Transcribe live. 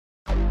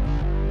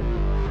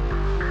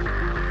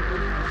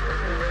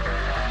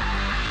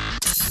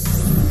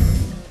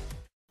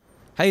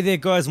Hey there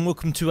guys, and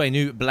welcome to a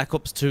new Black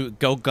Ops 2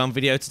 Gold Gun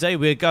video. Today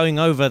we're going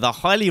over the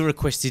highly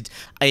requested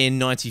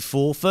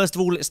AN-94. First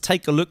of all, let's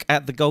take a look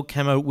at the gold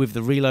camo with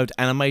the reload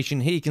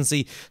animation. Here you can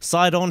see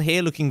side on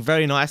here looking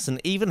very nice,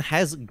 and even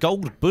has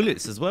gold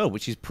bullets as well,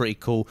 which is pretty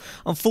cool.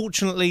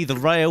 Unfortunately, the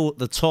rail at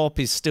the top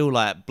is still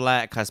like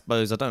black, I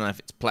suppose. I don't know if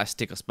it's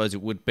plastic, I suppose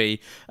it would be.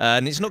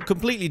 And it's not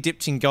completely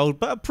dipped in gold,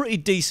 but a pretty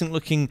decent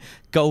looking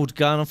gold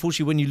gun.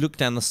 Unfortunately, when you look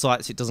down the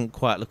sights, it doesn't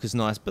quite look as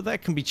nice, but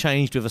that can be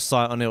changed with a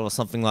sight on it or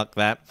something like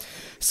that.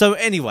 So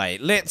anyway,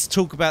 let's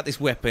talk about this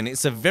weapon.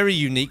 It's a very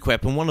unique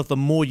weapon, one of the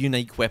more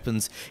unique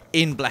weapons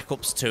in Black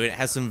Ops 2. It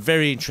has some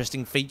very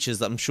interesting features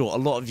that I'm sure a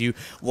lot of you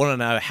want to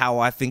know how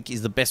I think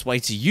is the best way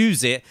to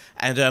use it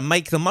and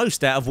make the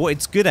most out of what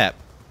it's good at.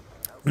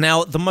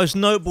 Now, the most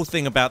notable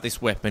thing about this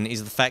weapon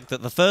is the fact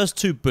that the first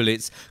two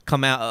bullets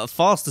come out at a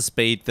faster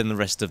speed than the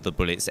rest of the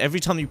bullets. Every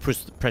time you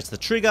press the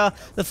trigger,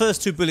 the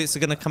first two bullets are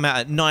going to come out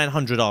at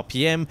 900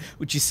 RPM,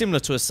 which is similar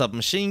to a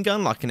submachine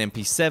gun like an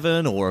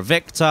MP7 or a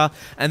Vector,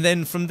 and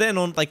then from then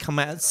on they come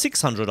out at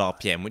 600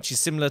 RPM, which is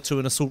similar to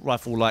an assault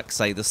rifle like,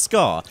 say, the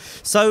Scar.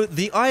 So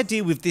the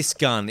idea with this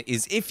gun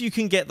is if you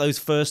can get those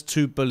first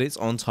two bullets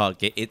on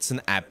target, it's an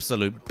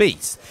absolute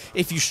beast.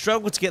 If you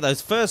struggle to get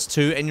those first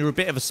two and you're a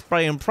bit of a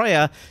spray and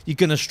prayer, you're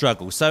going to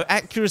struggle. So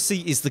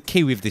accuracy is the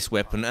key with this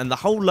weapon, and the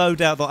whole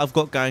loadout that I've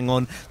got going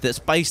on that's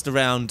based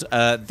around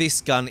this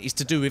gun is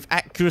to do with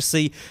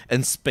accuracy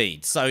and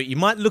speed. So you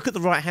might look at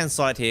the right hand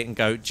side here and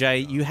go, Jay,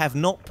 you have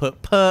not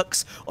put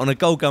perks on a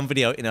gold gun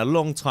video in a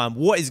long time.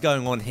 What is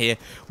going on here?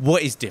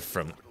 What is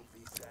different?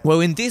 Well,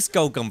 in this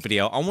gold gun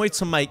video, I wanted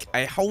to make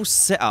a whole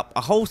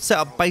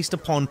setup based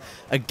upon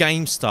a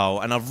game style,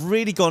 and I've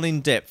really gone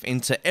in depth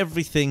into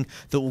everything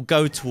that will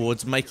go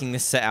towards making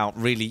this setup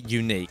really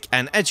unique.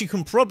 And as you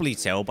can probably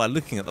tell by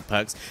looking at the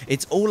perks,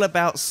 it's all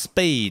about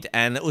speed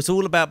and it's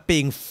all about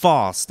being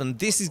fast, and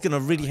this is going to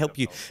really help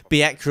you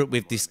be accurate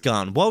with this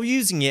gun while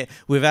using it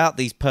without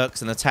these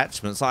perks and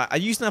attachments. I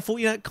used it and I thought,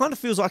 you know, it kind of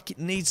feels like it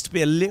needs to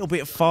be a little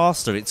bit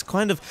faster. It's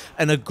kind of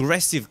an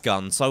aggressive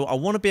gun, so I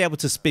want to be able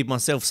to speed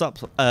myself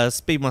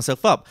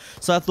up.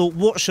 So I thought,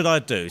 what should I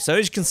do? So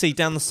as you can see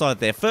down the side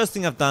there, first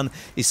thing I've done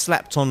is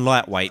slapped on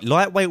lightweight.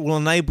 Lightweight will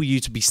enable you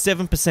to be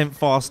 7%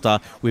 faster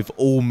with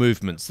all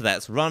movements. So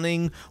that's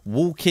running,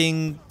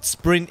 walking,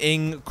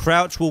 sprinting,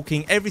 crouch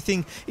walking,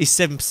 everything is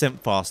 7%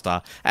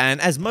 faster.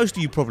 And as most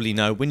of you probably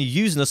know, when you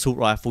use an assault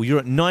rifle, you're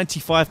at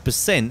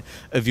 95%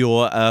 of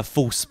your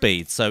full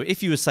speed. So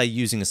if you were, say,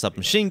 using a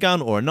submachine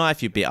gun or a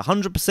knife, you'd be at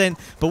 100%,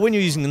 but when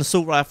you're using an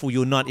assault rifle,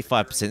 you're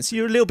 95%. So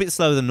you're a little bit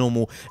slower than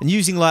normal, and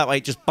using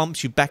lightweight just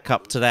bumps you back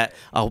up to that,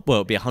 well,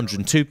 it'll be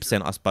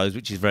 102%, I suppose,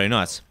 which is very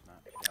nice.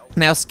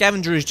 Now,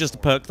 Scavenger is just a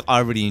perk that I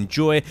really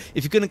enjoy.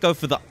 If you're going to go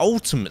for the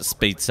ultimate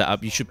speed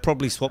setup, you should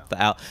probably swap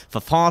that out for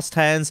fast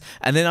hands.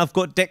 And then I've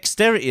got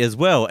Dexterity as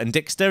well, and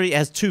Dexterity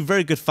has two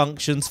very good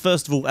functions.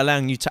 First of all,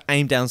 allowing you to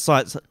aim down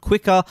sights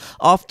quicker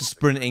after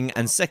sprinting,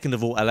 and second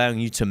of all, allowing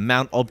you to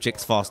mount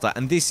objects faster.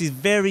 And this is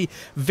very,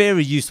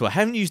 very useful. I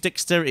haven't used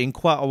Dexterity in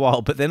quite a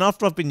while, but then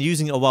after I've been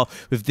using it a while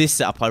with this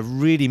setup, I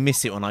really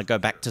miss it when I go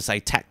back to, say,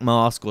 Tac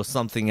Mask or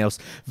something else.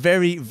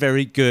 Very,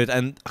 very good,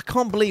 and I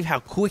can't believe how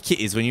quick it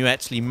is when you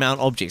actually mount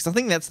objects. I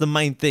think that's the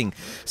main thing.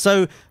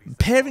 So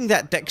pairing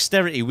that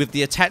dexterity with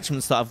the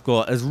attachments that I've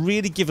got has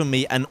really given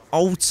me an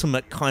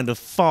ultimate kind of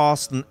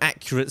fast and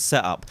accurate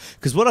setup,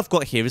 because what I've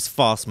got here is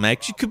fast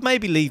mags. You could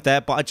maybe leave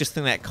that, but I just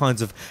think that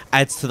kind of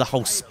adds to the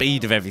whole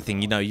speed of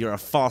everything. You know, you're a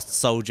fast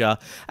soldier.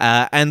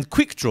 And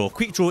quick draw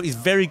is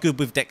very good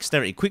with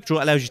dexterity. Quick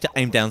draw allows you to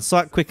aim down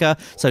sight quicker,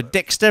 so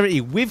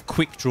dexterity with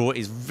quick draw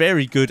is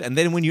very good. And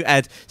then when you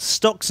add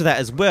stock to that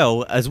as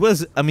well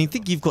as I mean,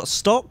 think you've got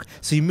stock,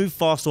 so you move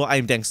faster or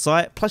aim down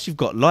sight, plus you've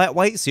got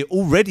lightweight, so you're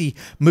already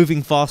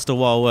moving faster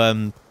while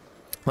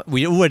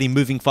we're already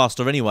moving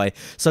faster anyway.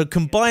 So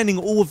combining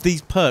all of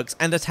these perks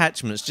and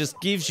attachments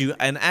just gives you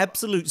an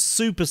absolute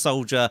super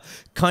soldier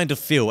kind of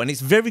feel, and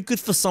it's very good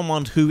for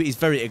someone who is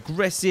very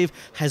aggressive,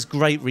 has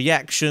great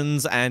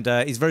reactions, and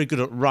is very good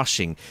at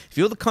rushing. If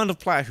you're the kind of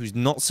player who's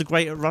not so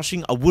great at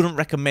rushing, I wouldn't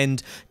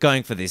recommend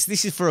going for this.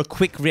 This is for a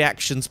quick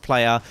reactions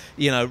player,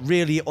 you know,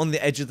 really on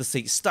the edge of the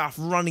seat stuff,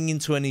 running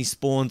into any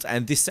spawns,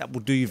 and this setup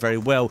will do you very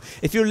well.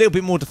 If you're a little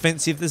bit more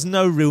defensive, there's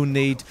no real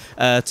need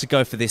to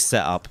go for this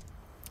setup.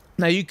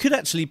 Now, you could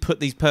actually put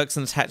these perks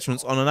and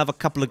attachments on another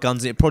couple of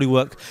guns, and it'd probably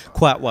work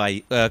quite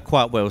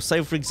well.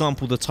 Say, for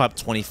example, the Type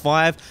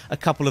 25, a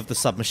couple of the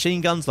submachine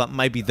guns, like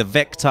maybe the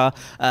Vector,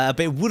 but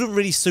it wouldn't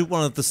really suit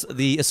one of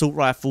the assault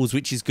rifles,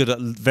 which is good at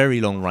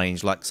very long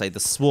range, like, say, the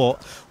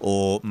SWAT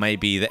or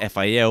maybe the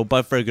FAL,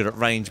 both very good at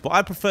range. But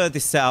I prefer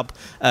this setup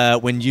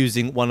when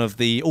using one of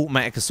the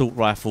automatic assault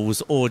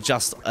rifles or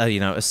just,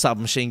 you know, a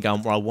submachine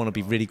gun where I want to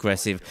be really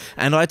aggressive.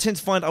 And I tend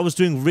to find I was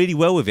doing really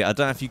well with it. I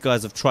don't know if you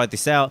guys have tried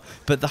this out,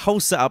 but the whole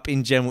setup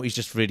in general is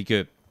just really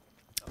good.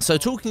 So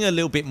talking a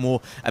little bit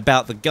more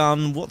about the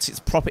gun, what's its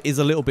properties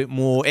a little bit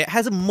more. It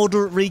has a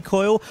moderate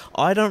recoil.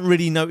 I don't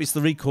really notice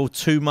the recoil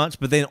too much,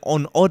 but then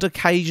on odd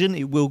occasion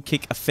it will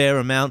kick a fair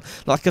amount.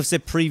 Like I've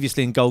said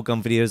previously in Gold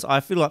Gun videos,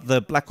 I feel like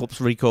the Black Ops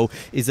recoil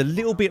is a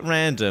little bit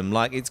random.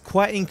 Like, it's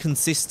quite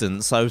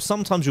inconsistent, so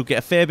sometimes you'll get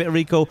a fair bit of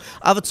recoil,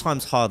 other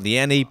times hardly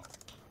any.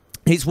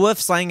 It's worth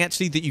saying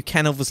actually that you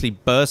can obviously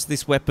burst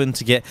this weapon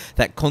to get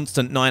that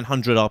constant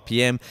 900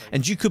 RPM,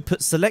 and you could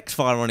put select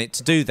fire on it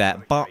to do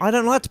that, but I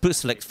don't like to put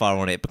select fire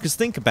on it, because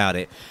think about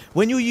it,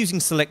 when you're using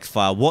select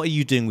fire, what are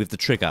you doing with the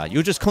trigger?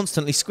 You're just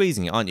constantly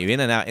squeezing it, aren't you? In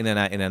and out, in and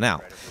out, in and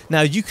out.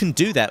 Now you can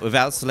do that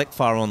without select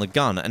fire on the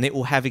gun and it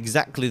will have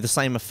exactly the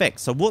same effect.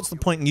 So what's the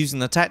point in using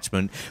an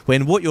attachment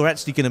when what you're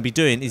actually going to be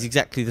doing is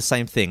exactly the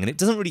same thing? And it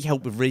doesn't really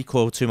help with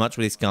recoil too much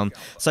with this gun.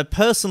 So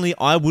personally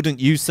I wouldn't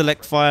use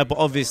select fire, but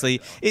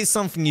obviously it's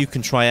something you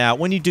can try out.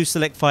 When you do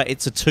select fire,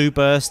 it's a 2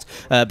 burst,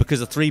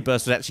 because a 3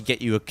 burst would actually get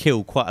you a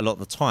kill quite a lot of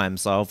the time.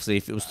 So obviously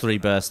if it was 3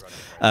 burst,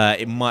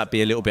 it might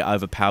be a little bit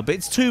overpowered, but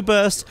it's 2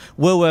 bursts,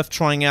 well worth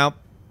trying out.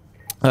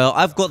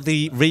 I've got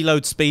the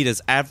reload speed as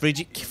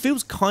average. It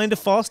feels kind of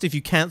fast if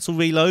you cancel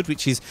reload,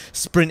 which is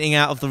sprinting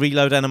out of the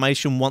reload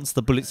animation once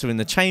the bullets are in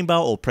the chamber,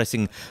 or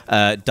pressing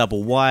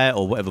double Y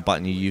or whatever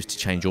button you use to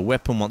change your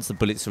weapon once the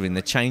bullets are in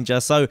the changer.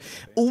 So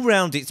all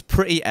round it's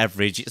pretty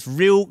average. It's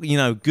real, you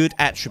know, good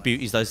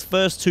attribute is those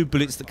first 2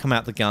 bullets that come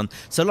out the gun.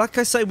 So like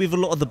I say with a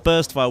lot of the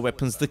burst fire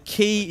weapons, the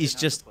key is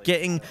just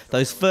getting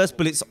those first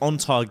bullets on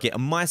target,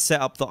 and my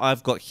setup that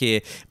I've got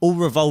here all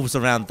revolves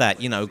around that,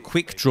 you know,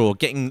 quick draw,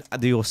 getting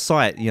your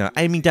sight, you know,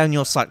 aiming down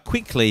your sight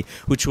quickly,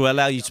 which will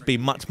allow you to be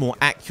much more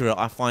accurate,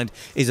 I find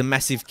is a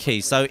massive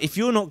key. So if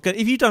you're not good,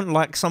 if you don't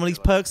like some of these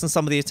perks and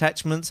some of the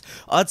attachments,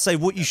 I'd say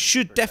what you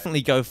should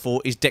definitely go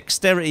for is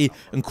dexterity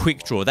and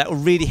quick draw. That will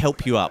really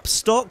help you up.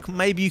 Stock,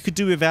 maybe you could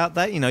do without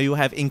that, you know, you'll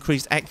have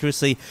increased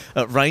accuracy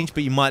at range,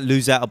 but you might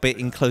lose out a bit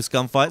in close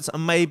gunfights.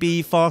 And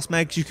maybe fast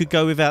mags, you could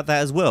go without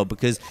that as well,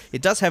 because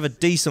it does have a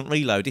decent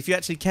reload. If you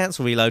actually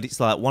cancel reload, it's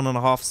like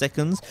 1.5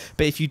 seconds,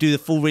 but if you do the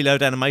full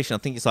reload animation, I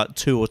think it's like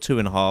 2 or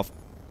 2.5.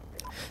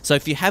 So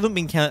if you haven't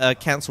been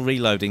cancel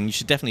reloading, you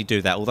should definitely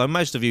do that, although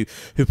most of you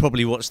who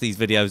probably watch these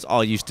videos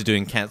are used to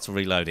doing cancel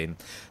reloading.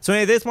 So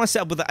anyway, there's my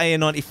setup with the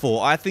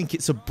AN-94. I think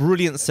it's a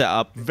brilliant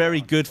setup,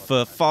 very good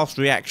for fast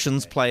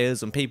reactions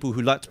players and people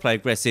who like to play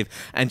aggressive,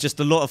 and just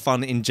a lot of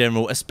fun in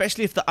general,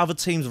 especially if the other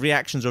team's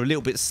reactions are a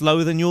little bit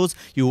slower than yours.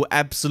 You will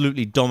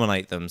absolutely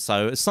dominate them.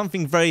 So it's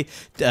something very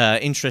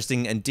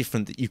interesting and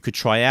different that you could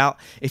try out.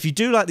 If you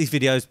do like these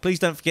videos, please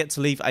don't forget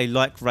to leave a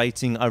like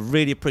rating. I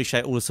really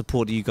appreciate all the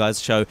support that you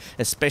guys show,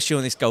 especially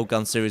on this Gold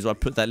Gun series, where I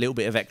put that little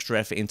bit of extra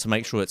effort in to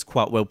make sure it's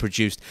quite well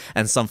produced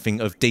and something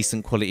of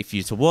decent quality for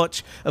you to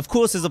watch. Of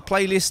course, there's a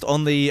playlist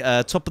on the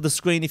top of the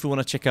screen if you want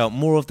to check out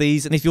more of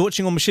these, and if you're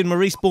watching on Machinima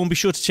Respawn, be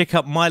sure to check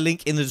out my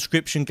link in the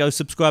description. Go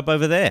subscribe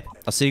over there.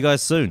 I'll see you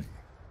guys soon.